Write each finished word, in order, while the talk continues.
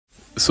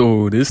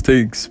So this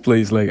takes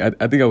place like I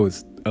think I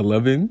was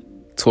 11,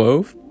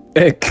 12.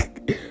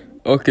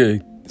 Okay,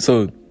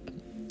 so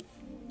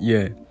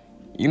yeah,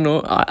 you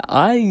know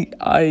I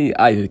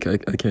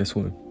can't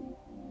swim.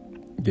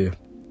 Yeah,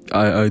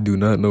 I do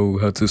not know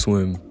how to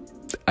swim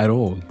at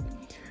all.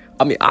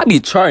 I mean, I be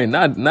trying.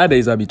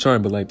 Nowadays I be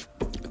trying, but like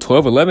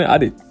 12, 11, I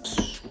did.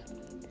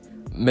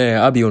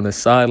 Man, I be on the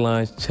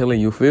sidelines chilling.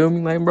 You feel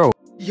me, like bro?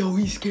 Yo,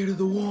 he's scared of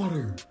the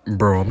water.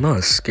 Bro, I'm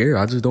not scared.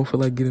 I just don't feel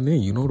like getting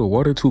in. You know, the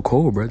water too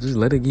cold, bro. Just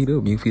let it heat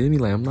up. You feel me?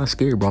 Like, I'm not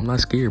scared, bro. I'm not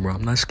scared, bro.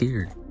 I'm not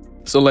scared.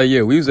 So, like,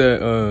 yeah, we was at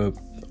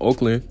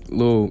Oakland,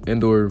 little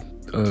indoor,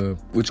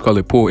 what you call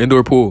it, pool,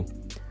 indoor pool.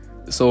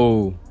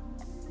 So,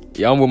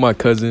 yeah, I'm with my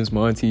cousins,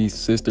 my auntie,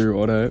 sister,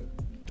 all that,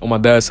 on my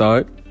dad's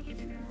side.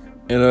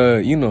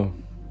 And, you know.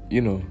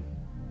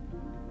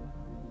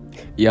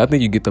 Yeah, I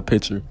think you get the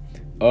picture.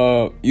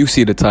 You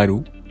see the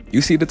title.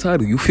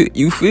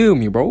 You feel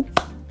me, bro?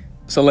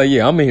 So, like,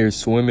 yeah, I'm in here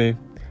swimming.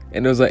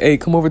 And it was like, hey,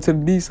 come over to the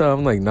D side.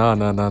 I'm like, nah.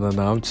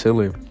 I'm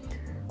chilling.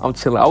 I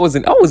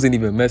wasn't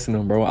even messing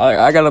them, bro.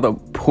 I got out the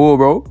pool,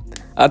 bro.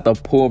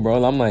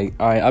 I'm like,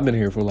 all right, I've been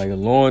here for like a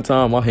long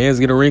time. My hands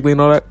getting wrinkly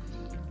and all that.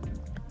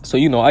 So,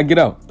 you know, I get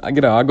out. I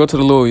go to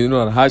the little, you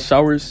know, the hot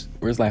showers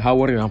where it's like hot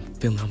water. And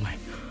I'm like,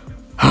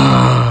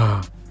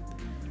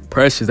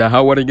 precious. That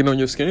hot water getting on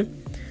your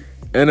skin.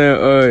 And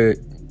then,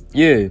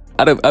 yeah,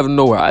 out of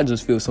nowhere, I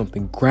just feel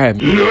something grab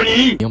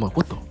me. I'm like,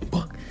 what the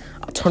fuck?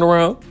 I turn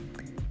around,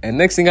 and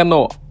next thing I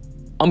know,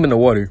 I'm in the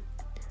water.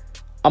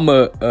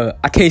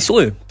 I can't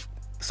swim.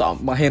 So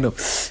my hand up.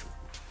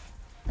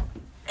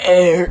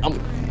 Air.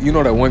 You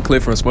know that one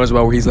clip from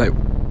SpongeBob where he's like,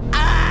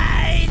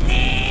 I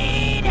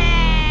need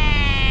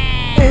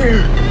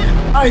air.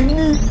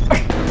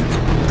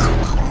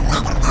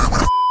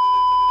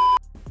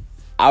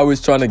 I was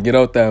trying to get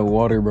out that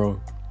water, bro.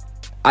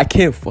 I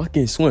can't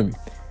fucking swim.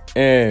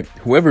 And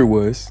whoever it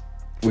was,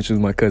 which was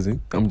my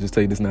cousin, I'm gonna just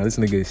tell you this now. This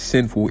nigga is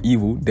sinful,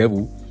 evil,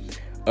 devil.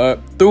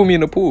 Threw me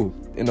in the pool.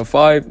 In the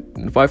five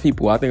feet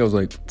pool. I think I was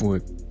like,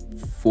 what,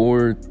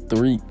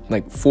 4'3",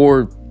 like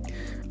 4.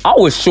 I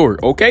was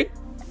short, okay?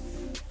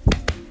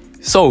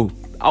 So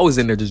I was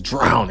in there just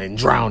drowning.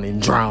 Is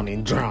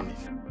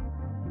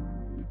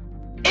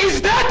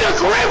that the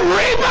Grim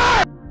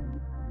Reaper?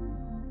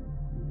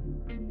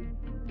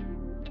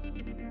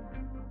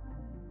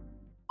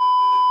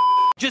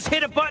 Just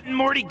hit a button,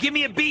 Morty. Give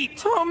me a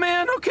beat. Oh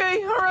man,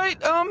 okay, all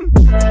right.